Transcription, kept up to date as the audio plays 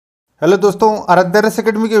Hello दोस्तों, आराध्य रस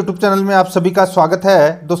अकेडमी के यूट्यूब चैनल में आप सभी का स्वागत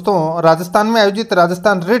है। दोस्तों, राजस्थान में आयोजित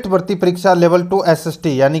राजस्थान रेट भर्ती परीक्षा लेवल 2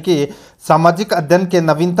 एसएसटी यानी कि सामाजिक अध्ययन के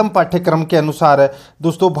नवीनतम पाठ्यक्रम के अनुसार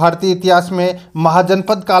दोस्तों भारतीय इतिहास में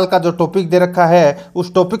महाजनपद काल का जो टॉपिक दे रखा है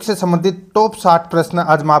उस टॉपिक से संबंधित टॉप 60 प्रश्न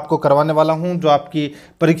आज मैं आपको करवाने वाला हूं, जो आपकी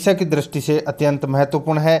परीक्षा की दृष्टि से अत्यंत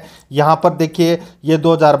महत्वपूर्ण है। यहाँ पर देखिए, ये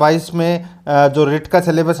 2022 में जो रेट का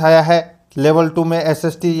सिलेबस आया है लेवल 2 में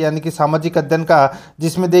एसएसटी यानी कि सामाजिक अध्ययन का,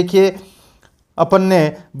 जिसमें देखिए अपन ने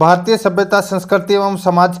भारतीय सभ्यता संस्कृति एवं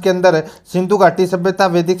समाज के अंदर सिंधु घाटी सभ्यता,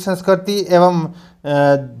 वैदिक संस्कृति एवं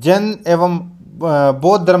जैन एवं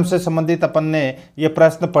बौद्ध धर्म से संबंधित अपन ने ये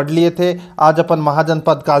प्रश्न पढ़ लिए थे। आज अपन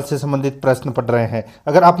महाजनपद काल से संबंधित प्रश्न पढ़ रहे हैं।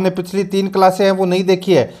 अगर आपने पिछली 3 क्लासें हैं वो नहीं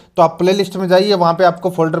देखी है तो आप प्लेलिस्ट में जाइए, वहाँ पे आपको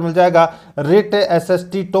फोल्डर मिल जाएगा rate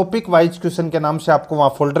SST topic wise question के नाम से, आपको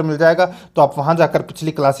वहाँ फोल्डर मिल जाएगा। तो आप वहाँ जाकर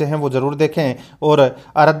पिछली क्लासें हैं वो जरूर देखें। और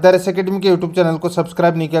आराध्य रस अकेडमी के यूट्यूब चैनल को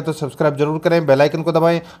सब्सक्राइब नहीं किया तो सब्सक्राइब जरूर करें, बेल आइकन को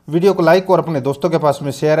दबाएं, वीडियो को लाइक और अपने दोस्तों के पास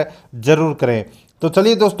में शेयर जरूर करें। तो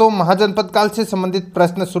चलिए दोस्तों, महाजनपद काल से संबंधित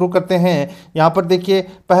प्रश्न शुरू करते हैं। यहाँ पर देखिए,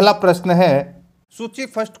 पहला प्रश्न है, सूची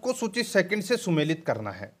फर्स्ट को सूची सेकंड से सुमेलित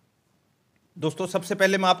करना है। दोस्तों, सबसे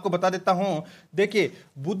पहले मैं आपको बता देता हूं, देखिए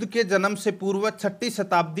बुद्ध के जन्म से पूर्व 6ठी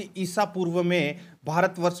शताब्दी ईसा पूर्व में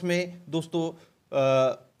भारतवर्ष में दोस्तों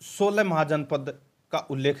 16 महाजनपद का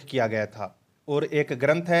उल्लेख किया गया था। और एक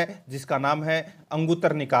ग्रंथ है जिसका नाम है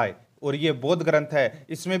अंगुत्तर निकाय, और ये बौद्ध ग्रंथ है।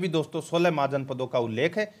 इसमें भी दोस्तों 16 महाजनपदों का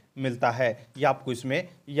उल्लेख मिलता है। ये आपको इसमें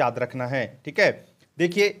याद रखना है, ठीक है।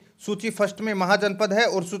 देखिए, सूची फर्स्ट में महाजनपद है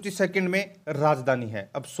और सूची सेकंड में राजधानी है।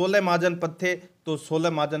 अब 16 महाजनपद थे तो 16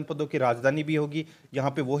 महाजनपदों की राजधानी भी होगी।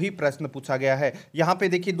 यहाँ पे वही प्रश्न पूछा गया है। यहाँ पे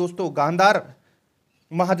देखिए दोस्तों, गांधार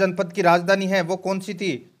महाजनपद की राजधानी है, वो कौन सी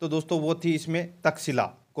थी? तो दोस्तों वो थी इसमें तक्षशिला।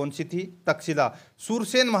 कौन सी थी? तक्षशिला।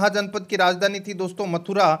 सूरसेन महाजनपद की राजधानी थी दोस्तों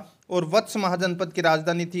मथुरा, और वत्स महाजनपद की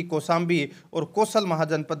राजधानी थी कौशाम्बी, और कौशल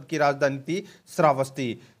महाजनपद की राजधानी थी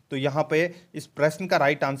श्रावस्ती। तो यहाँ पे इस प्रश्न का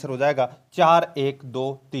राइट आंसर हो जाएगा 4 1 2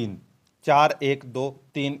 3। 4 1 2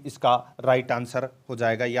 3 इसका राइट आंसर हो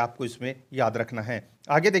जाएगा। ये आपको इसमें याद रखना है।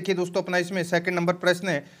 आगे देखिए दोस्तों, अपना इसमें सेकंड नंबर प्रश्न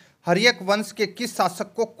है, हर्यक वंश के किस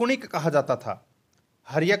शासक को कुणिक कहा जाता था?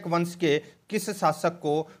 हर्यक वंश के किस शासक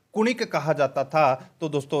को कुणिक कहा जाता था? तो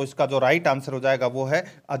दोस्तों इसका जो राइट आंसर हो जाएगा वो है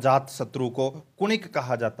अजात शत्रु को कुणिक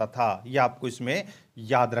कहा जाता था। ये आपको इसमें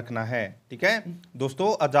याद रखना है, ठीक है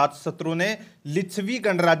दोस्तों। अजात शत्रु ने लिच्छवी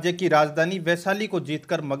गणराज्य की राजधानी वैशाली को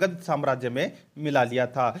जीतकर मगध साम्राज्य में मिला लिया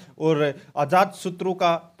था। और अजात शत्रु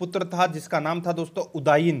का पुत्र था जिसका नाम था दोस्तों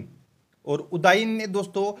उदयन, और उदयन ने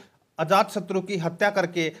दोस्तों अजात शत्रु की हत्या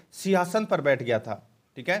करके सिंहासन पर बैठ गया था,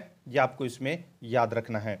 ठीक है। ये आपको इसमें याद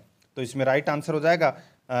रखना है। तो इसमें राइट आंसर हो जाएगा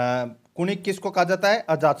कुणिक किसको कहा जाता है?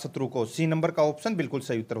 अजात शत्रु को। सी नंबर का ऑप्शन बिल्कुल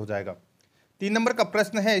सही उत्तर हो जाएगा। 3 नंबर का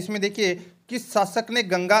प्रश्न है, इसमें देखिए, किस शासक ने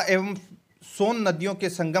गंगा एवं सोन नदियों के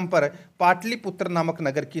संगम पर पाटलिपुत्र नामक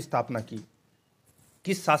नगर की स्थापना की?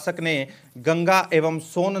 किस शासक ने गंगा एवं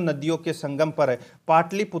सोन नदियों के संगम पर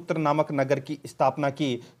पाटलिपुत्र नामक नगर की स्थापना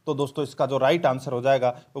की? तो दोस्तों इसका जो राइट आंसर हो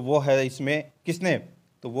जाएगा वो है इसमें किसने?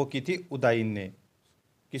 तो वो की थी उदयन ने।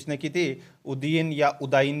 किसने की थी? उदयन या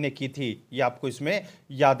उदयन ने की थी। ये आपको इसमें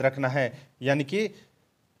याद रखना है। यानी कि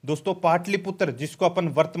दोस्तों पाटलिपुत्र जिसको अपन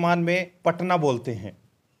वर्तमान में पटना बोलते हैं,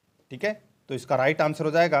 ठीक है। तो इसका राइट आंसर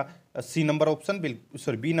हो जाएगा सी नंबर ऑप्शन,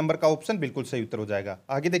 बी नंबर का ऑप्शन बिल्कुल सही उत्तर हो जाएगा।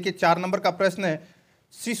 आगे देखिए, 4 नंबर का प्रश्न है,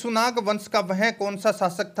 शिशुनाग वंश का वह कौन सा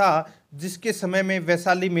शासक था जिसके समय में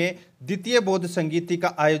वैशाली में द्वितीय बौद्ध संगीति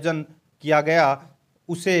का आयोजन किया गया?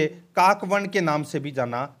 उसे काकवर्ण के नाम से भी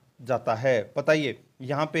जाना जाता है। बताइए,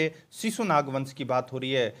 यहाँ पे शिशुनाग वंश की बात हो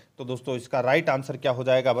रही है, तो दोस्तों इसका राइट आंसर क्या हो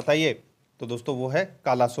जाएगा बताइए? तो दोस्तों वो है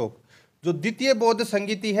कालाशोक। जो द्वितीय बौद्ध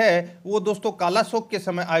संगीति है वो दोस्तों कालाशोक के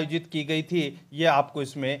समय आयोजित की गई थी। ये आपको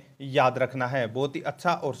इसमें याद रखना है। बहुत ही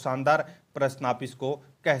अच्छा और शानदार प्रश्न आप इसको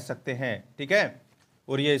कह सकते हैं, ठीक है।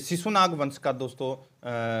 और ये शिशुनाग वंश का दोस्तों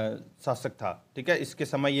शासक था, ठीक है। इसके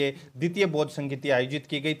समय ये द्वितीय बौद्ध संगीति आयोजित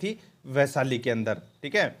की गई थी वैशाली के अंदर,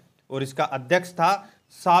 ठीक है। और इसका अध्यक्ष था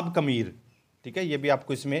साब कमीर, ठीक है। ये भी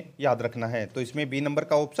आपको इसमें याद रखना है। तो इसमें बी नंबर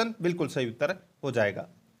का ऑप्शन बिल्कुल सही उत्तर हो जाएगा।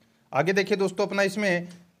 आगे देखिए दोस्तों, अपना इसमें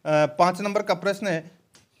 5 नंबर का प्रश्न है,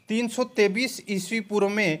 323 ईस्वी पूर्व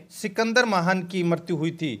में सिकंदर महान की मृत्यु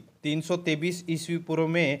हुई थी। 323 ईस्वी पूर्व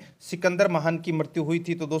में सिकंदर महान की मृत्यु हुई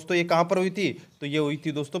थी। तो दोस्तों ये कहाँ पर हुई थी? तो ये हुई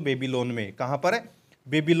थी दोस्तों बेबीलोन में। कहाँ पर?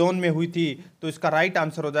 बेबीलोन में हुई थी। तो इसका राइट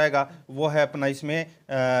आंसर हो जाएगा वो है अपना इसमें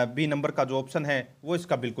बी नंबर का जो ऑप्शन है वो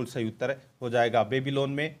इसका बिल्कुल सही उत्तर हो जाएगा।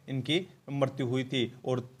 बेबीलोन में इनकी मृत्यु हुई थी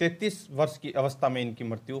और 33 वर्ष की अवस्था में इनकी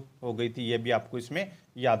मृत्यु हो गई थी। ये भी आपको इसमें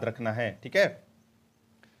याद रखना है, ठीक है।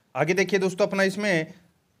 आगे देखिए दोस्तों, अपना इसमें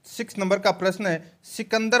 6 नंबर का प्रश्न है,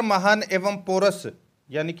 सिकंदर महान एवं पोरस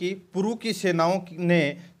यानी कि पुरु की सेनाओं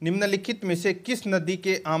ने निम्नलिखित में से किस नदी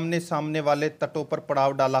के आमने सामने वाले तटों पर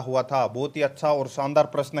पड़ाव डाला हुआ था? बहुत ही अच्छा और शानदार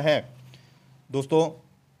प्रश्न है दोस्तों,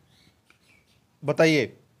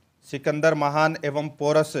 बताइए। सिकंदर महान एवं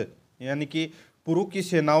पोरस यानी कि पुरु की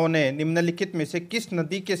सेनाओं ने निम्नलिखित में से किस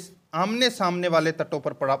नदी के आमने सामने वाले तटों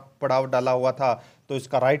पर पड़ाव डाला हुआ था? तो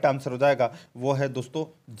इसका राइट आंसर हो जाएगा वो है दोस्तों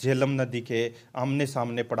झेलम नदी के आमने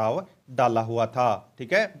सामने पड़ाव डाला हुआ था।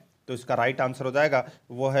 ठीक है, तो इसका राइट आंसर हो जाएगा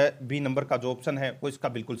वो है बी नंबर का जो ऑप्शन है वो इसका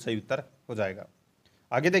बिल्कुल सही उत्तर हो जाएगा।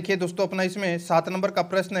 आगे देखिए दोस्तों, अपना इसमें 7 नंबर का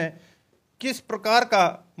प्रश्न है, किस प्रकार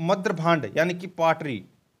का मद्र भांड यानी कि पाटरी,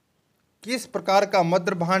 किस प्रकार का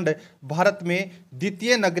मद्र भांड भारत में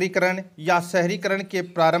द्वितीय नगरीकरण या शहरीकरण के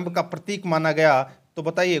प्रारंभ का प्रतीक माना गया? तो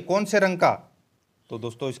बताइए कौन से रंग का? तो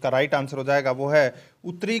दोस्तों इसका राइट आंसर हो जाएगा वो है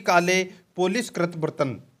उत्तरी काले पोलिशकृत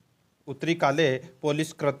बर्तन, उत्तरी काले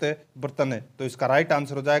पोलिशकृत बर्तन। तो इसका राइट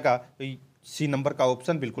आंसर हो जाएगा सी नंबर का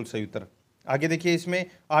ऑप्शन बिल्कुल सही उत्तर। आगे देखिए, इसमें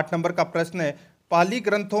 8 नंबर का प्रश्न है, पाली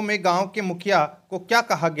ग्रंथों में गांव के मुखिया को क्या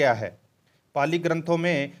कहा गया है? पाली ग्रंथों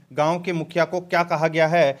में गांव के मुखिया को क्या कहा गया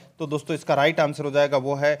है? तो दोस्तों इसका राइट आंसर हो जाएगा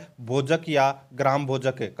वो है भोजक या ग्राम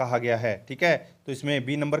भोजक कहा गया है। ठीक है, तो इसमें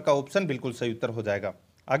बी नंबर का ऑप्शन बिल्कुल सही उत्तर हो जाएगा।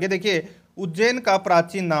 आगे देखिए, उज्जैन का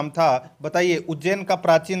प्राचीन नाम था, बताइए उज्जैन का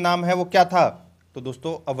प्राचीन नाम है वो क्या था? तो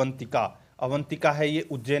दोस्तों अवंतिका, अवंतिका है ये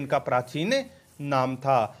उज्जैन का प्राचीन नाम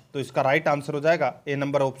था। तो इसका राइट आंसर हो जाएगा ए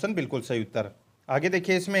नंबर ऑप्शन बिल्कुल सही उत्तर। आगे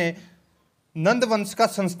देखिए, इसमें नंद वंश का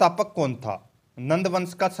संस्थापक कौन था? नंद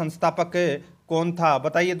वंश का संस्थापक कौन था?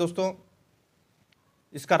 बताइए दोस्तों,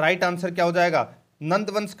 इसका राइट आंसर क्या हो जाएगा? नंद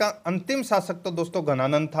वंश का अंतिम शासक तो दोस्तों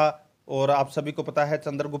घनानंद था, और आप सभी को पता है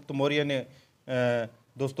चंद्रगुप्त मौर्य ने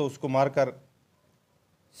दोस्तों उसको मारकर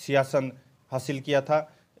सिंहासन हासिल किया था।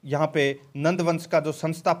 यहाँ पे नंद वंश का जो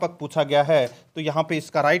संस्थापक पूछा गया है, तो यहाँ पे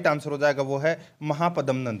इसका राइट आंसर हो जाएगा वो है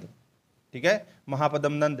महापद्म नंद। ठीक है,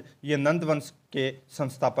 महापद्म नंद ये नंद वंश के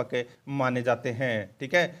संस्थापक माने जाते हैं।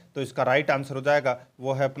 ठीक है, तो इसका राइट आंसर हो जाएगा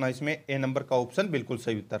वो है अपना इसमें ए नंबर का ऑप्शन बिल्कुल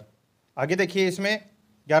सही उत्तर। आगे देखिए, इसमें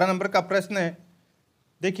 11 नंबर का प्रश्न है,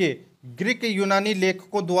 देखिए ग्रीक यूनानी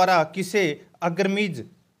लेखकों द्वारा किसे अग्रमीज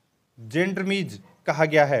जेंड्रमीज कहा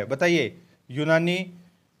गया है? बताइए यूनानी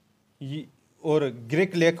और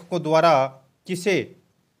ग्रीक लेखकों द्वारा किसे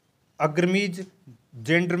अग्रमीज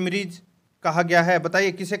जेंड्रमीज कहा गया है?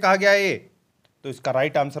 बताइए किसे कहा गया है ये? तो इसका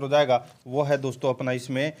राइट आंसर हो जाएगा वो है दोस्तों अपना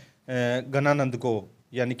इसमें घनानंद को,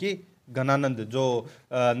 यानी कि घनानंद जो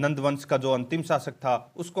नंद वंश का जो अंतिम शासक था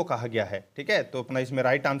उसको कहा गया है। ठीक है, तो अपना इसमें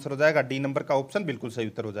राइट आंसर हो जाएगा डी नंबर का ऑप्शन बिल्कुल सही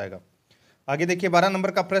उत्तर हो जाएगा। आगे देखिए, 12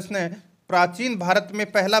 नंबर का प्रश्न है, प्राचीन भारत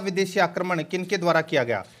में पहला विदेशी आक्रमण किनके द्वारा किया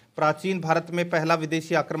गया? प्राचीन भारत में पहला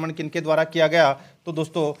विदेशी आक्रमण किनके द्वारा किया गया? तो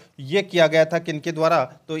दोस्तों ये किया गया था किनके द्वारा?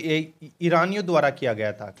 तो ये ईरानियों द्वारा किया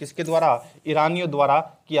गया था। किसके द्वारा? ईरानियों द्वारा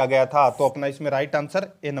किया गया था। तो अपना इसमें right answer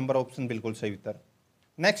A number option बिल्कुल सही उत्तर।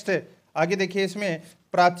 नेक्स्ट आगे देखिए, इसमें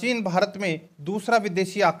प्राचीन भारत में दूसरा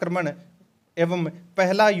विदेशी आक्रमण एवं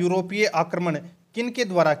पहला यूरोपीय आक्रमण किनके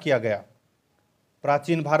द्वारा किया गया?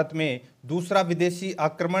 प्राचीन भारत में दूसरा विदेशी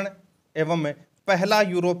आक्रमण एवं पहला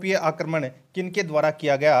यूरोपीय आक्रमण किनके द्वारा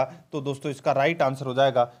किया गया? तो दोस्तों इसका राइट आंसर हो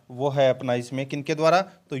जाएगा वो है अपना इसमें किनके द्वारा?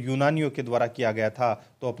 तो यूनानियों के द्वारा किया गया था।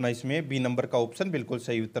 तो अपना इसमें बी नंबर का ऑप्शन बिल्कुल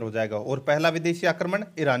सही उत्तर हो जाएगा, और पहला विदेशी आक्रमण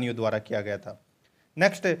ईरानियों द्वारा किया गया था।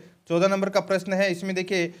 नेक्स्ट 14 नंबर का प्रश्न है, इसमें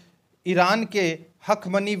देखिए ईरान के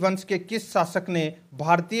हखमनी वंश के किस शासक ने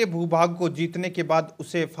भारतीय भूभाग को जीतने के बाद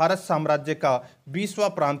उसे फारस साम्राज्य का 20वां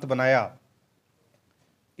प्रांत बनाया?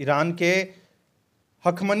 ईरान के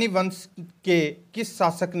हखमनी वंश के किस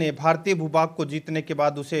शासक ने भारतीय भूभाग को जीतने के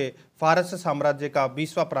बाद उसे फारस साम्राज्य का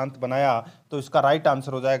 20वां प्रांत बनाया? तो इसका राइट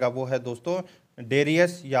आंसर हो जाएगा वो है दोस्तों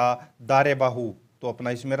डेरियस या दारेबाहू। तो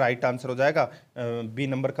अपना इसमें राइट आंसर हो जाएगा बी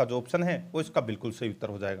नंबर का जो ऑप्शन है वो इसका बिल्कुल सही उत्तर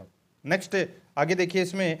हो जाएगा। नेक्स्ट आगे देखिए,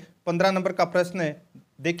 इसमें 15 नंबर का प्रश्न है,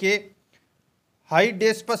 देखिए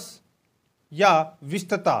हाइडेस्पस या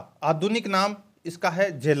विस्तता आधुनिक नाम इसका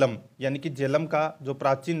है झेलम, यानी कि झेलम का जो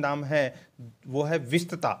प्राचीन नाम है वो है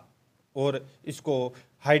विस्तता, और इसको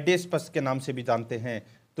हाइडेस्पस के नाम से भी जानते हैं।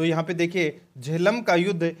 तो यहाँ पे देखिए झेलम का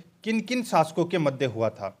युद्ध किन किन शासकों के मध्य हुआ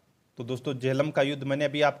था? तो दोस्तों झेलम का युद्ध मैंने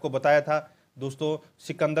अभी आपको बताया था दोस्तों,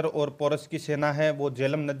 सिकंदर और पोरस की सेना है वो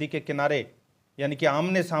झेलम नदी के किनारे यानी कि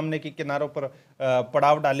आमने सामने के किनारों पर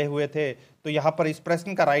पड़ाव डाले हुए थे। तो यहाँ पर इस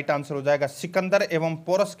प्रश्न का राइट आंसर हो जाएगा सिकंदर एवं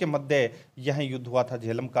पोरस के मध्य यह युद्ध हुआ था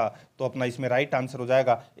झेलम का। तो अपना इसमें राइट आंसर हो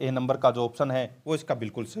जाएगा ए नंबर का जो ऑप्शन है वो इसका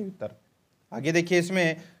बिल्कुल सही उत्तर। आगे देखिए,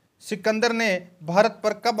 इसमें सिकंदर ने भारत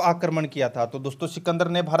पर कब आक्रमण किया था? तो दोस्तों सिकंदर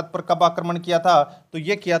ने भारत पर कब आक्रमण किया था? तो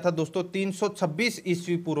ये किया था दोस्तों 326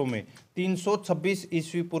 ईस्वी पूर्व में। 326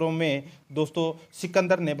 ईस्वी पूर्व में दोस्तों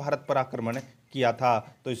सिकंदर ने भारत पर आक्रमण किया था।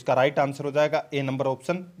 तो इसका राइट आंसर हो जाएगा ए नंबर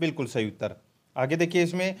ऑप्शन, बिल्कुल सही उत्तर। आगे देखिए,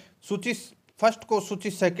 इसमें सूची फर्स्ट को सूची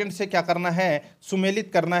सेकंड से क्या करना है?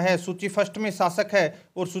 सुमेलित करना है। सूची फर्स्ट में शासक है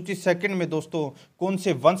और सूची सेकंड में दोस्तों कौन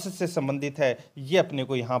से वंश से संबंधित है, ये अपने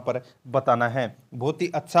को यहाँ पर बताना है। बहुत ही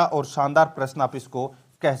अच्छा और शानदार प्रश्न आप इसको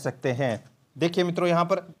कह सकते हैं। देखिए मित्रों, यहाँ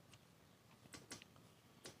पर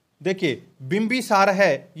देखिए बिंबिसार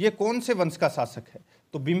है, ये कौन से वंश का शासक है?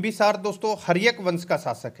 तो बिंबिसार दोस्तों हर्यक वंश का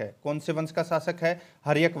शासक है। कौन से वंश का शासक है?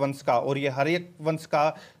 हर्यक वंश का। और ये हर्यक वंश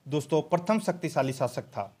का दोस्तों प्रथम शक्तिशाली शासक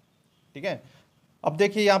था। ठीक है। अब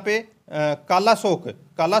देखिए यहाँ पे कालाशोक,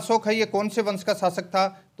 कालाशोक है, ये कौन से वंश का शासक था?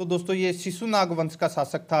 तो दोस्तों ये शिशुनाग वंश का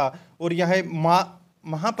शासक था। और यह है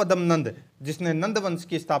महापद्म नंद, जिसने नंद वंश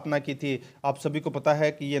की स्थापना की थी। आप सभी को पता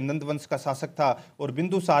है कि ये नंद वंश का शासक था। और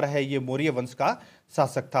बिंदुसार है, ये मौर्य वंश का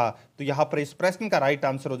शासक था। तो यहाँ पर इस प्रश्न का राइट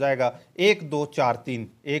आंसर हो जाएगा 1 2 4 3,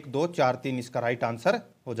 1 2 4 3 इसका राइट आंसर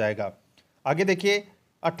हो जाएगा। आगे देखिए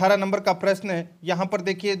 18 नंबर का प्रश्न, यहाँ पर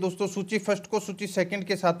देखिए दोस्तों सूची फर्स्ट को सूची सेकंड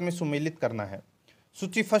के साथ में सुमेलित करना है।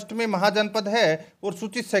 सूची फर्स्ट में महाजनपद है और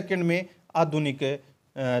सूची सेकंड में आधुनिक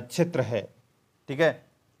क्षेत्र है। ठीक है,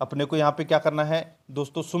 अपने को यहाँ पे क्या करना है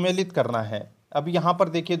दोस्तों? सुमेलित करना है। अब यहाँ पर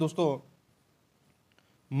देखिए दोस्तों,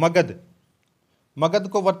 मगध, मगध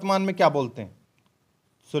को वर्तमान में क्या बोलते हैं?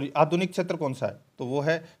 सॉरी, आधुनिक क्षेत्र कौन सा है? तो वो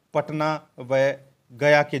है पटना व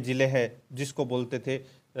गया के जिले है, जिसको बोलते थे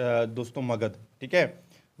दोस्तों मगध। ठीक है।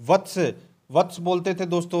 वत्स, वत्स बोलते थे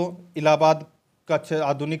दोस्तों इलाहाबाद का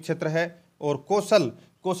आधुनिक क्षेत्र है। और कौशल,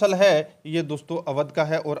 कौशल है ये दोस्तों अवध का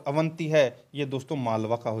है। और अवंती है ये दोस्तों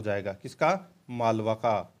मालवा का हो जाएगा। किसका? मालवा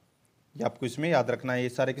का। ये आपको इसमें याद रखना है। ये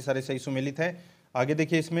सारे के सारे सही सुमेलित हैं। आगे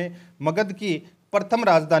देखिए, इसमें मगध की प्रथम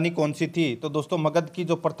राजधानी कौन सी थी? तो दोस्तों मगध की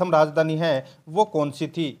जो प्रथम राजधानी है वो कौन सी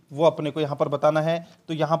थी, वो अपने को यहाँ पर बताना है।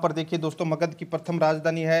 तो यहाँ पर देखिए दोस्तों, मगध की प्रथम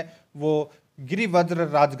राजधानी है वो गिरिवज्र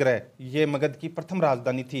राजगृह, ये मगध की प्रथम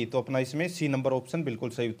राजधानी थी। तो अपना इसमें सी नंबर ऑप्शन बिल्कुल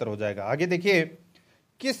सही उत्तर हो जाएगा। आगे देखिए,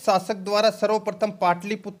 किस शासक द्वारा सर्वप्रथम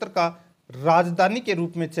पाटलिपुत्र का राजधानी के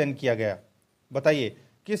रूप में चयन किया गया? बताइए,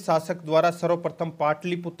 किस शासक द्वारा सर्वप्रथम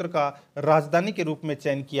पाटलिपुत्र का राजधानी के रूप में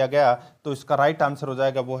चयन किया गया? तो इसका राइट आंसर हो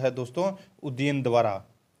जाएगा वो है दोस्तों उदयन द्वारा।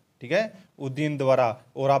 ठीक है, उदयन द्वारा।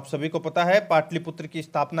 और आप सभी को पता है पाटलिपुत्र की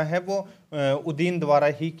स्थापना है वो उदयन द्वारा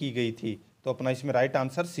ही की गई थी। तो अपना इसमें right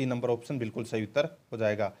answer C number option बिल्कुल सही उत्तर हो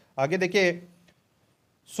जाएगा। आगे देखिए,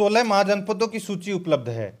 16 महाजनपदों की सूची उपलब्ध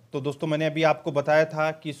है। तो दोस्तों मैंने अभी आपको बताया था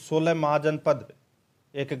कि 16 महाजनपद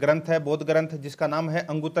एक ग्रंथ है, बौद्ध ग्रंथ, जिसका नाम है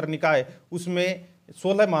अंगुत्तर निकाय। उसमें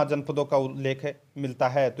 16 महाजनपदों का उल्लेख मिलता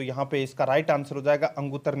है। तो यहाँ पे इसका राइट आंसर हो जाएगा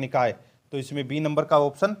अंगुत्तर निकाय। तो इसमें बी नंबर का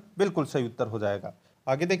ऑप्शन बिल्कुल सही उत्तर हो जाएगा।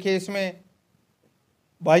 आगे देखिए, इसमें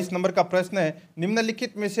 22 नंबर का प्रश्न है,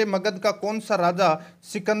 निम्नलिखित में से मगध का कौन सा राजा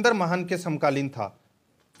सिकंदर महान के समकालीन था?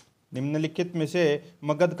 निम्नलिखित में से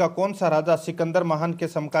मगध का कौन सा राजा सिकंदर महान के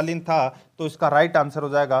समकालीन था? तो इसका राइट आंसर हो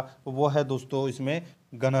जाएगा वो है दोस्तों इसमें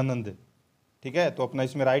गणानंद। ठीक है, तो अपना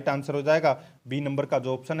इसमें राइट आंसर हो जाएगा बी नंबर का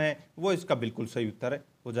जो ऑप्शन है वो इसका बिल्कुल सही उत्तर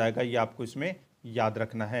हो जाएगा। ये आपको इसमें याद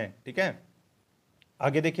रखना है। ठीक है,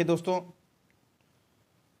 आगे देखिए दोस्तों,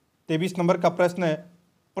 23 नंबर का प्रश्न है,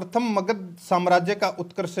 प्रथम मगध साम्राज्य का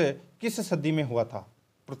उत्कर्ष किस सदी में हुआ था?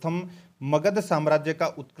 प्रथम मगध साम्राज्य का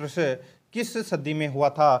उत्कर्ष किस सदी में हुआ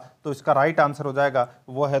था? तो इसका राइट आंसर हो जाएगा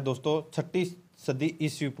वो है दोस्तों 6ठी सदी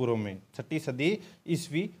ईस्वी पूर्व में। 6ठी सदी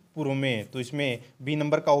ईस्वी पूर्व में। तो इसमें बी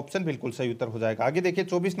नंबर का ऑप्शन बिल्कुल सही उत्तर हो जाएगा। आगे देखिए,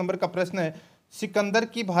 24 नंबर का प्रश्न है, सिकंदर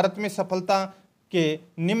की भारत में सफलता के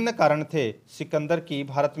निम्न कारण थे। सिकंदर की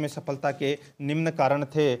भारत में सफलता के निम्न कारण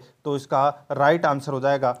थे। तो इसका राइट आंसर हो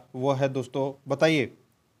जाएगा वो है दोस्तों, बताइए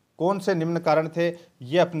कौन से निम्न कारण थे,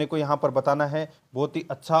 ये अपने को यहाँ पर बताना है। बहुत ही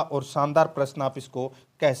अच्छा और शानदार प्रश्न आप इसको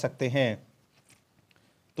कह सकते हैं।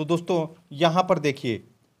 तो दोस्तों यहाँ पर देखिए,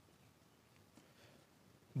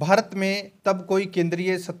 भारत में तब कोई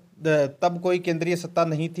केंद्रीय सत्ता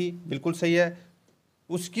नहीं थी, बिल्कुल सही है।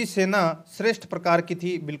 उसकी सेना श्रेष्ठ प्रकार की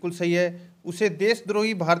थी, बिल्कुल सही है। उसे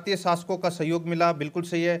देशद्रोही भारतीय शासकों का सहयोग मिला, बिल्कुल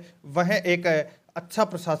सही है। वह एक अच्छा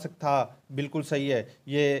प्रशासक था, बिल्कुल सही है।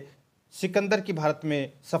 ये सिकंदर की भारत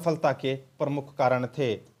में सफलता के प्रमुख कारण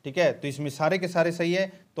थे। ठीक है, तो इसमें सारे के सारे सही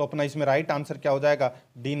है। तो अपना इसमें राइट आंसर क्या हो जाएगा?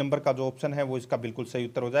 डी नंबर का जो ऑप्शन है वो इसका बिल्कुल सही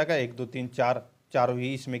उत्तर हो जाएगा। 1 2 3 4 चारों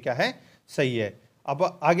ही इसमें क्या है? सही है।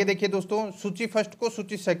 अब आगे देखिए दोस्तों, सूची फर्स्ट को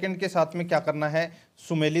सूची सेकंड के साथ में क्या करना है?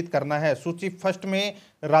 सुमेलित करना है। सूची फर्स्ट में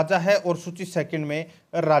राजा है और सूची सेकंड में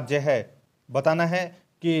राज्य है। बताना है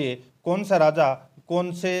कि कौन सा राजा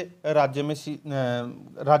कौन से राज्य में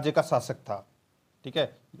राज्य का शासक था। ठीक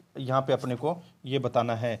है, यहाँ पे अपने को ये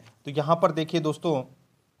बताना है। तो यहाँ पर देखिए दोस्तों,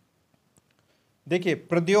 देखिए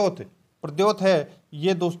प्रद्योत, प्रद्योत है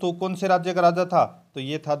ये दोस्तों कौन से राज्य का राजा था? तो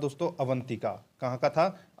ये था दोस्तों अवंतिका। कहाँ का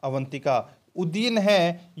था? अवंतिका। उदयन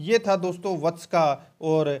है ये था दोस्तों वत्स का,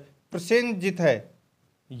 और प्रसेनजित है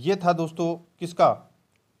ये था दोस्तों किसका?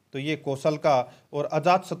 तो ये कौशल का, और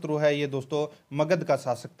अजात शत्रु है ये दोस्तों मगध का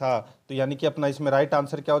शासक था। तो यानी कि अपना इसमें राइट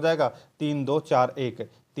आंसर क्या हो जाएगा? 3 2 4 1,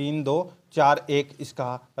 3 2 4 1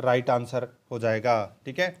 इसका राइट आंसर हो जाएगा।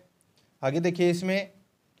 ठीक है, आगे देखिए, इसमें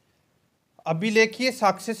अभिलेखीय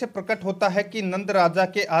साक्ष्य से प्रकट होता है कि नंद राजा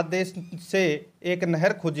के आदेश से एक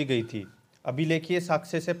नहर खोजी गई थी। अभिलेखीय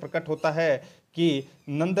साक्ष्य से प्रकट होता है कि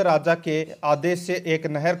नंद राजा के आदेश से एक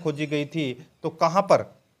नहर खोजी गई थी। तो कहाँ पर?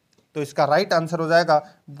 तो इसका राइट आंसर हो जाएगा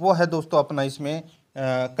वो है दोस्तों अपना इसमें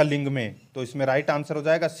कलिंग में। तो इसमें राइट आंसर हो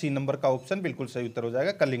जाएगा सी नंबर का ऑप्शन, बिल्कुल सही उत्तर हो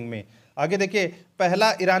जाएगा कलिंग में। आगे देखिए,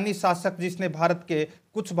 पहला ईरानी शासक जिसने भारत के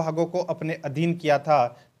कुछ भागों को अपने अधीन किया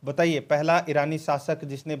था। बताइए, पहला ईरानी शासक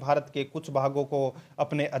जिसने भारत के कुछ भागों को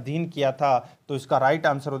अपने अधीन किया था। तो इसका राइट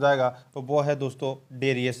आंसर हो जाएगा तो वो है दोस्तों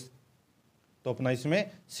डेरियस। तो अपना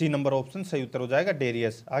इसमें सी नंबर ऑप्शन सही उत्तर हो जाएगा,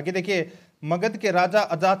 डेरियस। आगे देखिए, मगध के राजा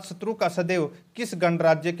अजातशत्रु का सदैव किस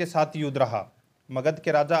गणराज्य के साथ युद्ध रहा? मगध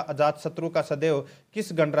के राजा अजातशत्रु का सदैव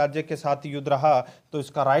किस गणराज्य के साथ युद्ध रहा? तो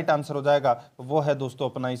इसका राइट आंसर हो जाएगा वो है दोस्तों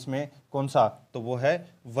अपना इसमें कौन सा? तो वो है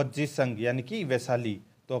वज्जी संघ यानी कि वैशाली।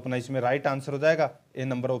 तो अपना इसमें राइट आंसर हो जाएगा ए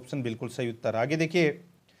नंबर ऑप्शन, बिल्कुल सही उत्तर। आगे देखिए,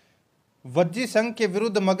 वज्जी संघ के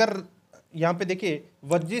विरुद्ध मगर, यहाँ पे देखिए,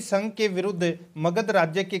 वज्जी संघ के विरुद्ध मगध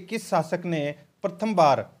राज्य के किस शासक ने प्रथम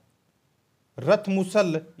बार रथ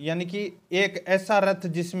मुसल यानी कि एक ऐसा रथ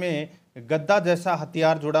जिसमें गद्दा जैसा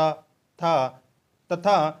हथियार जुड़ा था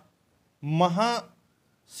तथा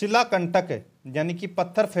महाशिलाकंटक यानी कि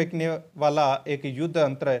पत्थर फेंकने वाला एक युद्ध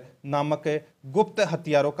यंत्र नामक गुप्त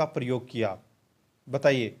हथियारों का प्रयोग किया?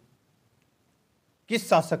 बताइए, किस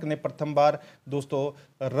शासक ने प्रथम बार दोस्तों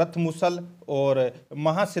रथ मुसल और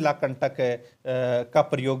महाशिलाकंटक का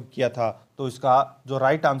प्रयोग किया था? तो इसका जो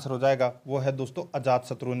राइट आंसर हो जाएगा वो है दोस्तों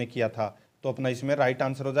अजातशत्रु ने किया था। तो अपना इसमें राइट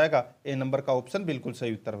आंसर हो जाएगा ए नंबर का ऑप्शन, बिल्कुल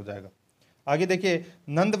सही उत्तर हो जाएगा। आगे देखिए,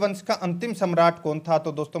 नंद वंश का अंतिम सम्राट कौन था?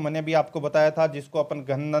 तो दोस्तों मैंने अभी आपको बताया था, जिसको अपन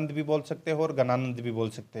घननंद भी बोल सकते हो और गणानंद भी बोल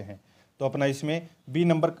सकते हैं। तो अपना इसमें बी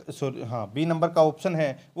नंबर, बी नंबर का ऑप्शन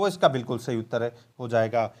है वो इसका बिल्कुल सही उत्तर हो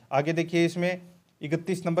जाएगा। आगे देखिए, इसमें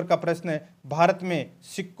 31 नंबर का प्रश्न है, भारत में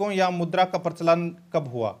सिक्कों या मुद्रा का प्रचलन कब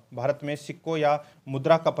हुआ? भारत में सिक्कों या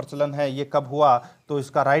मुद्रा का प्रचलन है ये कब हुआ? तो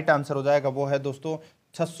इसका राइट आंसर हो जाएगा वो है दोस्तों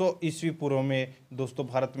 600 ईस्वी पूर्व में दोस्तों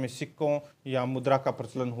भारत में सिक्कों या मुद्रा का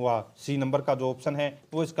प्रचलन हुआ। सी नंबर का जो ऑप्शन है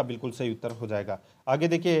वो इसका बिल्कुल सही उत्तर हो जाएगा। आगे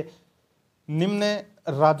देखिए, निम्न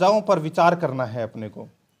राजाओं पर विचार करना है अपने को,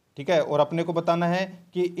 ठीक है, और अपने को बताना है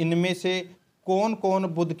कि इनमें से कौन कौन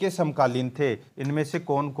बुद्ध के समकालीन थे। इनमें से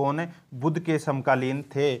कौन कौन बुद्ध के समकालीन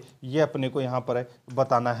थे ये अपने को यहाँ पर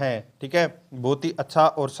बताना है। ठीक है, बहुत ही अच्छा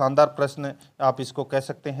और शानदार प्रश्न आप इसको कह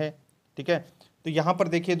सकते हैं। ठीक है, तो यहाँ पर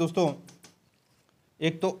देखिए दोस्तों,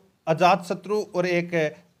 एक तो अजातशत्रु और एक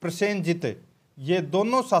प्रसेनजित, ये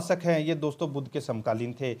दोनों शासक हैं, ये दोस्तों बुद्ध के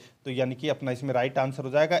समकालीन थे। तो यानी कि अपना इसमें राइट आंसर हो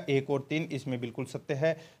जाएगा 1 और 3 इसमें बिल्कुल सत्य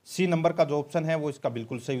है। सी नंबर का जो ऑप्शन है वो इसका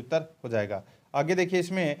बिल्कुल सही उत्तर हो जाएगा। आगे देखिए,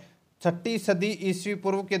 इसमें 6ठी सदी ईस्वी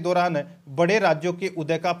पूर्व के दौरान बड़े राज्यों के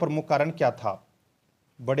उदय का प्रमुख कारण क्या था?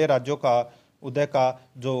 बड़े राज्यों का उदय का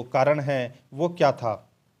जो कारण है वो क्या था,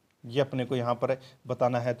 ये अपने को यहाँ पर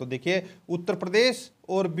बताना है। तो देखिए, उत्तर प्रदेश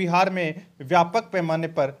और बिहार में व्यापक पैमाने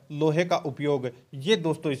पर लोहे का उपयोग, ये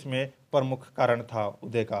दोस्तों इसमें प्रमुख कारण था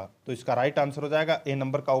उदय का। तो इसका राइट आंसर हो जाएगा ए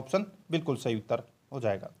नंबर का ऑप्शन, बिल्कुल सही उत्तर हो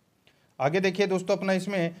जाएगा। आगे देखिए दोस्तों, अपना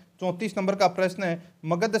इसमें 34 नंबर का प्रश्न है,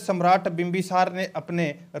 मगध सम्राट बिंबिसार ने अपने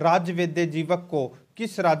राजवेद्य जीवक को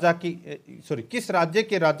किस राज्य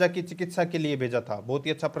के राजा की चिकित्सा के लिए भेजा था? बहुत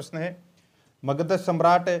ही अच्छा प्रश्न है। मगध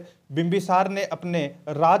सम्राट बिंबिसार ने अपने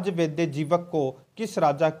राजवेद्य जीवक को किस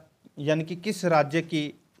राजा यानी कि किस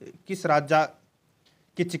राजा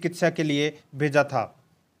की चिकित्सा के लिए भेजा था?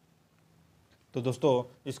 तो दोस्तों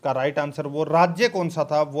इसका राइट आंसर, वो राज्य कौन सा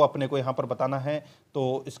था वो अपने को यहाँ पर बताना है।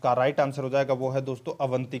 तो इसका राइट आंसर हो जाएगा वो है दोस्तों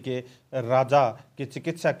अवंती के राजा की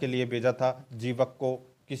चिकित्सा के लिए भेजा था जीवक को,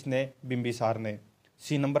 किसने? बिंबिसार ने।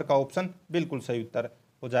 सी नंबर का ऑप्शन बिल्कुल सही उत्तर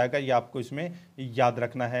हो जाएगा, ये आपको इसमें याद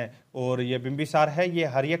रखना है। और ये बिंबिसार है, ये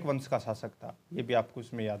हर्यक वंश का शासक था, ये भी आपको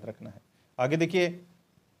इसमें याद रखना है। आगे देखिए,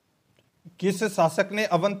 किस शासक ने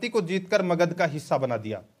अवंती को जीतकर मगध का हिस्सा बना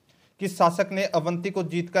दिया? किस शासक ने अवंती को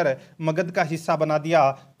जीतकर मगध का हिस्सा बना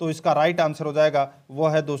दिया? तो इसका राइट आंसर हो जाएगा वो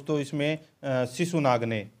है दोस्तों इसमें शिशुनाग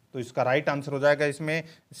ने। तो इसका राइट आंसर हो जाएगा इसमें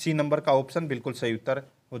सी नंबर का ऑप्शन, बिल्कुल सही उत्तर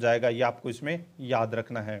हो जाएगा, ये आपको इसमें याद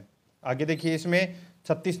रखना है। आगे देखिए, इसमें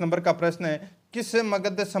 36 नंबर का प्रश्न है, किस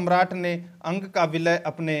मगध सम्राट ने अंग का विलय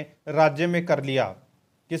अपने राज्य में कर लिया?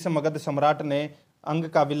 किस मगध सम्राट ने अंग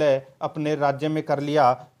का विलय अपने राज्य में कर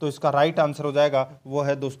लिया? तो इसका राइट आंसर हो जाएगा वो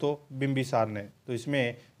है दोस्तों बिंबिसार ने। तो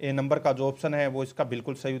इसमें ए नंबर का जो ऑप्शन है वो इसका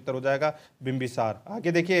बिल्कुल सही उत्तर हो जाएगा बिंबिसार।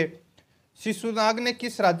 आगे देखिए, शिशुनाग ने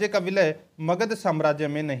किस राज्य का विलय मगध साम्राज्य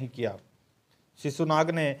में नहीं किया?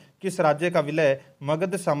 शिशुनाग ने किस राज्य का विलय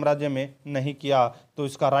मगध साम्राज्य में नहीं किया? तो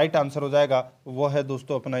इसका राइट आंसर हो जाएगा वो है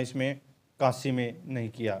दोस्तों अपना इसमें काशी में नहीं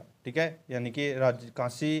किया। ठीक है, यानी कि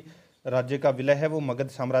काशी राज्य का विलय है वो मगध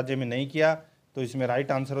साम्राज्य में नहीं किया। तो इसमें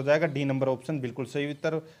राइट आंसर हो जाएगा डी नंबर ऑप्शन बिल्कुल सही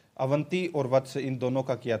उत्तर, अवंती और वत्स इन दोनों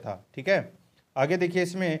का किया था। ठीक है, आगे देखिए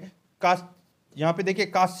इसमें यहाँ पे देखिए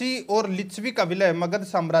काशी और लिच्छवी का विलय मगध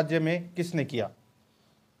साम्राज्य में किसने किया?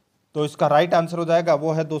 तो इसका राइट आंसर हो जाएगा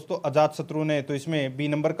वो है दोस्तों अजातशत्रु ने। तो इसमें बी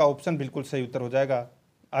नंबर का ऑप्शन बिल्कुल सही उत्तर हो जाएगा।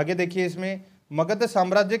 आगे देखिए इसमें मगध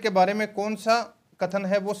साम्राज्य के बारे में कौन सा कथन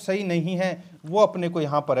है वो सही नहीं है, वो अपने को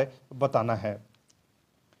यहाँ पर बताना है।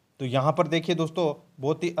 तो यहाँ पर देखिए दोस्तों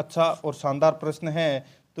बहुत ही अच्छा और शानदार प्रश्न है।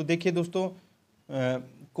 तो देखिए दोस्तों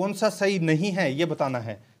कौन सा सही नहीं है ये बताना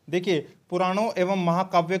है। देखिए, पुराणों एवं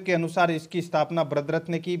महाकाव्यों के अनुसार इसकी स्थापना भरतरथ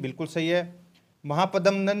ने की, बिल्कुल सही है।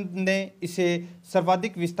 महापद्मनंद ने इसे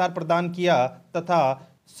सर्वाधिक विस्तार प्रदान किया तथा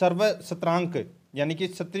सर्वशत्रांक यानी कि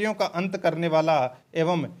क्षत्रियों का अंत करने वाला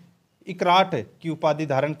एवं इकराट की उपाधि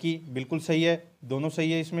धारण की, बिल्कुल सही है, दोनों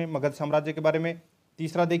सही है इसमें मगध साम्राज्य के बारे में।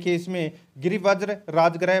 तीसरा देखिए इसमें गिरिवज्र,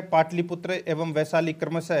 राजगृह, पाटलिपुत्र एवं वैशाली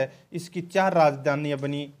क्रमशः इसकी 4 राजधानियां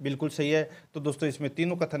बनी, बिल्कुल सही है। तो दोस्तों इसमें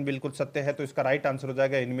तीनों कथन बिल्कुल सत्य है। तो इसका राइट आंसर हो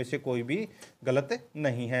जाएगा इनमें से कोई भी गलत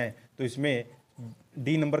नहीं है। तो इसमें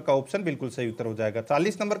डी नंबर का ऑप्शन बिल्कुल सही उत्तर हो जाएगा।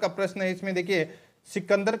 40 नंबर का प्रश्न है, इसमें देखिए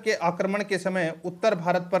सिकंदर के आक्रमण के समय उत्तर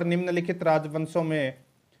भारत पर निम्नलिखित राजवंशों में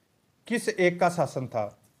किस एक का शासन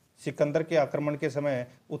था? सिकंदर के आक्रमण के समय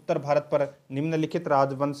उत्तर भारत पर निम्नलिखित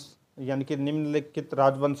राजवंश यानी कि निम्नलिखित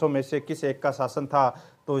राजवंशों में से किस एक का शासन था?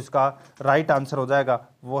 तो इसका राइट आंसर हो जाएगा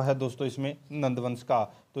वो है दोस्तों इसमें नंदवंश का।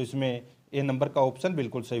 तो इसमें ए नंबर का ऑप्शन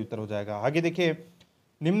बिल्कुल सही उत्तर हो जाएगा। आगे देखिए,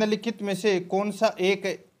 निम्नलिखित में से कौन सा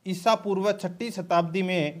एक ईसा पूर्व 6वीं शताब्दी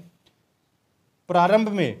में प्रारंभ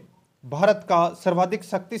में भारत का सर्वाधिक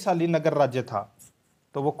शक्तिशाली नगर राज्य था?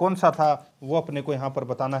 तो वो कौन सा था वो अपने को यहाँ पर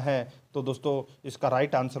बताना है। तो दोस्तों इसका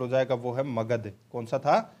राइट आंसर हो जाएगा वो है मगध। कौन सा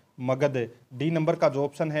था? मगध। डी नंबर का जो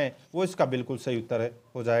ऑप्शन है वो इसका बिल्कुल सही उत्तर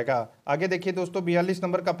हो जाएगा। आगे देखिए दोस्तों 42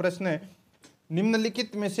 नंबर का प्रश्न है,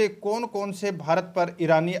 निम्नलिखित में से कौन कौन से भारत पर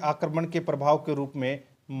ईरानी आक्रमण के प्रभाव के रूप में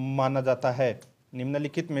माना जाता है?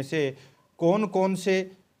 निम्नलिखित में से कौन कौन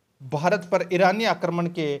से भारत पर ईरानी आक्रमण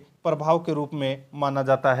के प्रभाव के रूप में माना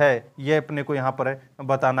जाता है, यह अपने को यहाँ पर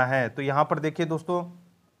बताना है। तो यहाँ पर देखिए दोस्तों,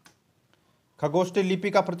 खगोष्ठी लिपि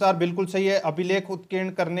का प्रचार बिल्कुल सही है, अभिलेख उत्कीर्ण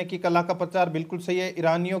करने की कला का प्रचार बिल्कुल सही है,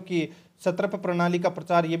 ईरानियों की सत्रप प्रणाली का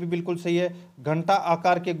प्रचार ये भी बिल्कुल सही है, घंटा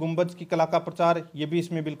आकार के गुंबज की कला का प्रचार ये भी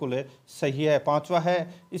इसमें बिल्कुल सही है। 5वां है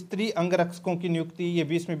स्त्री अंगरक्षकों की नियुक्ति, ये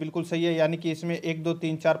भी इसमें बिल्कुल सही है, यानी कि इसमें 1 2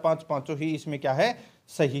 3 4 5 पाँचों ही इसमें क्या है?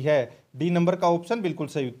 सही है। डी नंबर का ऑप्शन बिल्कुल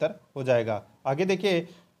सही उत्तर हो जाएगा। आगे देखिए,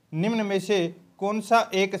 निम्न में से कौन सा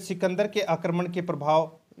एक सिकंदर के आक्रमण के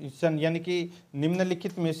प्रभाव यानी कि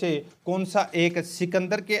निम्नलिखित में से कौन सा एक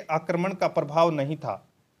सिकंदर के आक्रमण का प्रभाव नहीं था?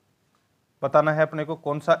 बताना है अपने को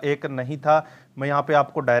कौन सा एक नहीं था। मैं यहाँ पे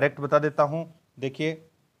आपको डायरेक्ट बता देता हूँ।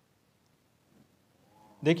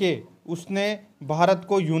 देखिए उसने भारत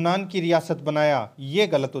को यूनान की रियासत बनाया, ये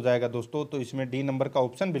गलत हो जाएगा दोस्तों। तो इसमें डी नंबर का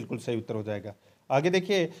ऑप्शन बिल्कुल सही उत्तर हो जाएगा। आगे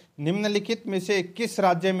देखिए, निम्नलिखित में से किस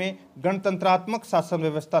राज्य में गणतंत्रात्मक शासन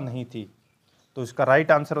व्यवस्था नहीं थी? तो इसका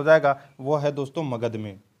राइट आंसर हो जाएगा वो है दोस्तों मगध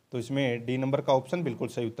में। तो इसमें डी नंबर का ऑप्शन बिल्कुल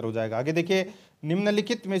सही उत्तर हो जाएगा। आगे देखिए,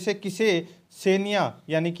 निम्नलिखित में से किसे सेनिया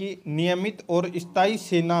यानी कि नियमित और स्थायी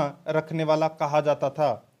सेना रखने वाला कहा जाता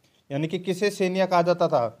था? यानी कि किसे सेनिया कहा जाता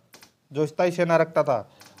था जो स्थायी सेना रखता था?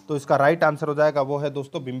 तो इसका राइट आंसर हो जाएगा वो है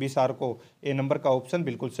दोस्तों बिंबिसार को। ए नंबर का ऑप्शन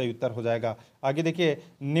बिल्कुल सही उत्तर हो जाएगा। आगे देखिए,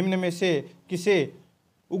 निम्न में से किसे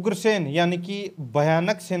उग्रसेन यानी कि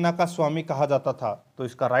भयानक सेना का स्वामी कहा जाता था? तो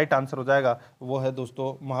इसका राइट आंसर हो जाएगा वो है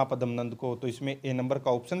दोस्तों महापद्मनंद को। तो इसमें ए नंबर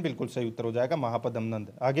का ऑप्शन बिल्कुल सही उत्तर हो जाएगा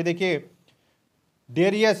महापद्मनंद। आगे देखिए,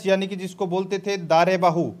 डेरियस यानी कि जिसको बोलते थे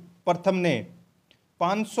दारेबाहु प्रथम ने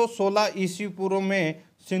 516 ईस्वी पूर्व में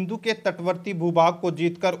सिंधु के तटवर्ती भूभाग को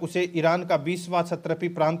जीतकर उसे ईरान का 20वां क्षत्रपी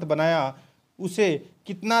प्रांत बनाया। उसे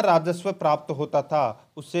कितना राजस्व प्राप्त होता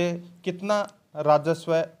था? उसे कितना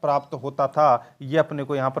राजस्व प्राप्त होता था, ये अपने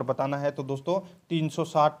को यहाँ पर बताना है। तो दोस्तों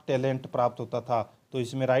 360 टैलेंट प्राप्त होता था। तो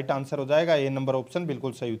इसमें राइट आंसर हो जाएगा ए नंबर ऑप्शन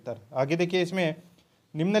बिल्कुल सही उत्तर। आगे देखिए, इसमें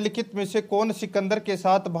निम्नलिखित में से कौन सिकंदर के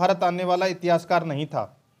साथ भारत आने वाला इतिहासकार नहीं था?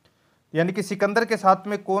 यानी कि सिकंदर के साथ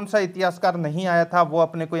में कौन सा इतिहासकार नहीं आया था वो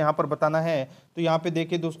अपने को यहाँ पर बताना है। तो यहाँ पे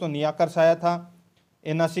देखिए दोस्तों, नियाकर्स आया था,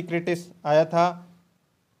 एनासिक्रेटिस आया था,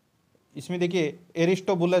 इसमें देखिए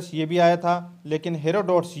एरिस्टोबुलस ये भी आया था, लेकिन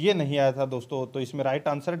हेरोडोट्स ये नहीं आया था दोस्तों। तो इसमें राइट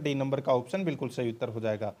आंसर डी नंबर का ऑप्शन बिल्कुल सही उत्तर हो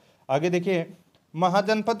जाएगा। आगे देखिए,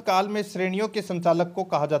 महाजनपद काल में श्रेणियों के संचालक को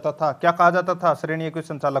कहा जाता था, क्या कहा जाता था श्रेणियों के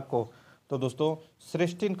संचालक को? तो दोस्तों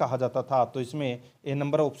श्रेष्ठिन कहा जाता था। तो इसमें ए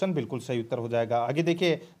नंबर ऑप्शन बिल्कुल सही उत्तर हो जाएगा। आगे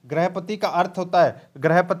देखिए, गृहपति का अर्थ होता है,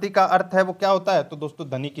 गृहपति का अर्थ है वो क्या होता है? तो दोस्तों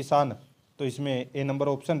धनी किसान। तो इसमें ए नंबर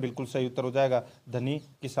ऑप्शन बिल्कुल सही उत्तर हो जाएगा, धनी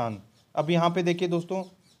किसान। अब यहाँ पे देखिए दोस्तों,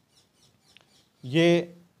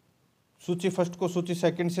 ये सूची फर्स्ट को सूची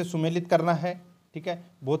सेकंड से सुमेलित करना है, ठीक है।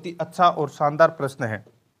 बहुत ही अच्छा और शानदार प्रश्न है,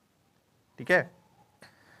 ठीक है।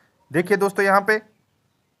 देखिए दोस्तों, यहाँ पे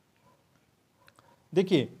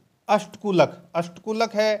देखिए अष्टकूलक,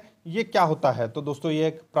 अष्टकूलक है ये क्या होता है? तो दोस्तों ये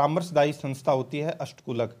एक परामर्शदायी संस्था होती है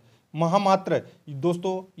अष्टकूलक। महामात्र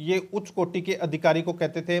दोस्तों ये उच्च कोटि के अधिकारी को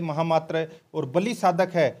कहते थे महामात्र। और बलि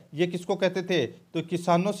साधक है ये किसको कहते थे? तो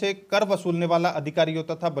किसानों से कर वसूलने वाला अधिकारी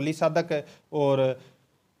होता था बलि साधक। और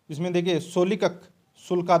इसमें देखिए सोलिकक,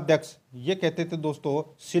 शुल्काध्यक्ष, ये कहते थे दोस्तों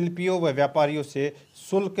शिल्पियों व व्यापारियों से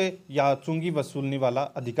शुल्क या चुंगी वसूलने वाला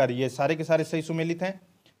अधिकारी। ये सारे के सारे सही सुमेलित हैं,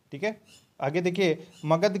 ठीक है। आगे देखिए,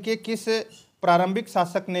 मगध के किस प्रारंभिक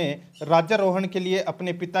शासक ने राज्यारोहण के लिए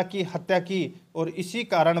अपने पिता की हत्या की और इसी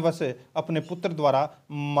कारणवश अपने पुत्र द्वारा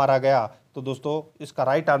मारा गया? तो दोस्तों इसका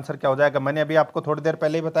राइट आंसर क्या हो जाएगा? मैंने अभी आपको थोड़ी देर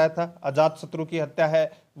पहले ही बताया था, अजातशत्रु की हत्या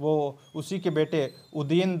है वो उसी के बेटे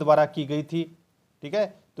उदयन द्वारा की गई थी, ठीक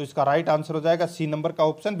है। तो इसका राइट आंसर हो जाएगा सी नंबर का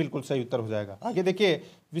ऑप्शन बिल्कुल सही उत्तर हो जाएगा। आगे देखिए,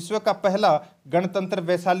 विश्व का पहला गणतंत्र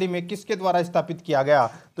वैशाली में किसके द्वारा स्थापित किया गया?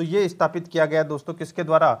 तो ये स्थापित किया गया दोस्तों किसके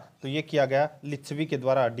द्वारा? तो ये किया गया लिच्छवी के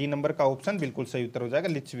द्वारा। डी नंबर का ऑप्शन बिल्कुल सही उत्तर हो जाएगा,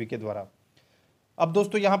 लिच्छवी के द्वारा। अब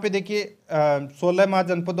दोस्तों यहाँ पे देखिए 16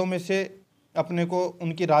 महाजनपदों में से अपने को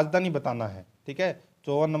उनकी राजधानी बताना है, ठीक है।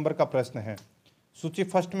 54 नंबर का प्रश्न है। सूची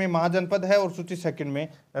फर्स्ट में महाजनपद है और सूची सेकंड में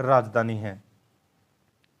राजधानी है,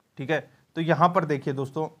 ठीक है। तो यहां पर देखिए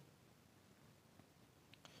दोस्तों,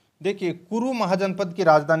 देखिए कुरु महाजनपद की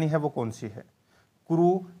राजधानी है वो कौन सी है?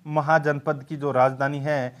 कुरु महाजनपद की जो राजधानी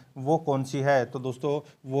है वो कौन सी है? तो दोस्तों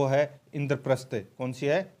वो है इंद्रप्रस्थ। कौन सी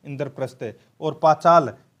है? इंद्रप्रस्थ। और पांचाल,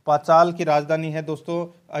 पांचाल की राजधानी है दोस्तों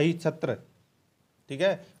अहिछत्र, ठीक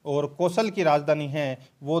है। और कौशल की राजधानी है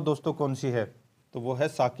वो दोस्तों कौन सी है? तो वो है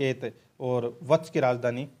साकेत। और वत्स की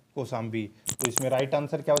राजधानी कौशाम्बी। तो इसमें राइट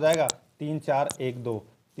आंसर क्या हो जाएगा? 3 4 1 2,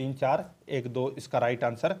 3 4 1 2 इसका राइट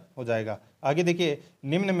आंसर हो जाएगा। आगे देखिए,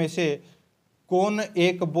 निम्न में से कौन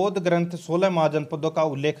एक बौद्ध ग्रंथ 16 महाजनपदों का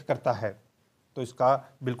उल्लेख करता है? तो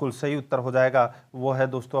इसका बिल्कुल सही उत्तर हो जाएगा, वो है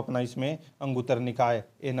दोस्तों अपना इसमें अंगुत्तर निकाय।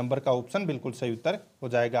 ए नंबर का ऑप्शन बिल्कुल सही उत्तर हो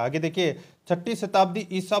जाएगा। आगे देखिए, 6ठी शताब्दी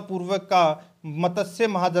ईसा पूर्व का मत्स्य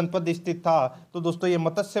महाजनपद स्थित था। तो दोस्तों ये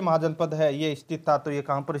मत्स्य महाजनपद है, ये स्थित था। तो ये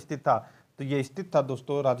कहाँ पर स्थित था? तो ये स्थित था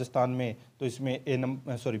दोस्तों राजस्थान में। तो इसमें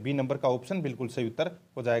बी नंबर का ऑप्शन बिल्कुल सही उत्तर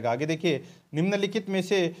हो जाएगा। आगे देखिए, निम्नलिखित में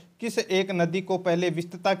से किस एक नदी को पहले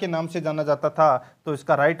विस्तृता के नाम से जाना जाता था? तो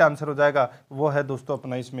इसका राइट आंसर हो जाएगा, वो है दोस्तों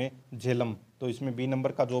अपना इसमें झेलम। तो इसमें बी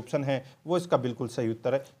नंबर का जो ऑप्शन है वो इसका बिल्कुल सही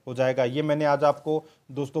उत्तर हो जाएगा। ये मैंने आज आपको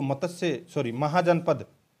दोस्तों महाजनपद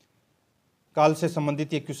काल से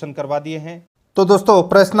संबंधित ये क्वेश्चन करवा दिए हैं। तो दोस्तों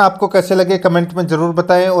प्रश्न आपको कैसे लगे कमेंट में जरूर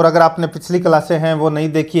बताएं। और अगर आपने पिछली क्लासें हैं वो नहीं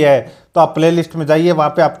देखी है तो आप प्लेलिस्ट में जाइए, वहाँ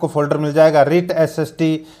पे आपको फोल्डर मिल जाएगा REET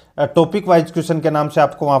SST topic wise question के नाम से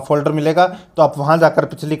आपको वहाँ फोल्डर मिलेगा। तो आप वहाँ जाकर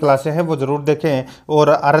पिछली क्लासें हैं वो जरूर देखें। और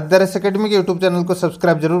आराध्य रेस एकेडमी के यूट्यूब चैनल को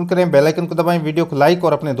सब्सक्राइब जरूर करें, बेल आइकन को दबाएं, वीडियो को लाइक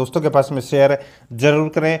और अपने दोस्तों के पास में शेयर जरूर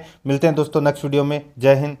करें। मिलते हैं दोस्तों नेक्स्ट वीडियो में।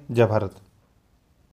 जय हिंद, जय भारत।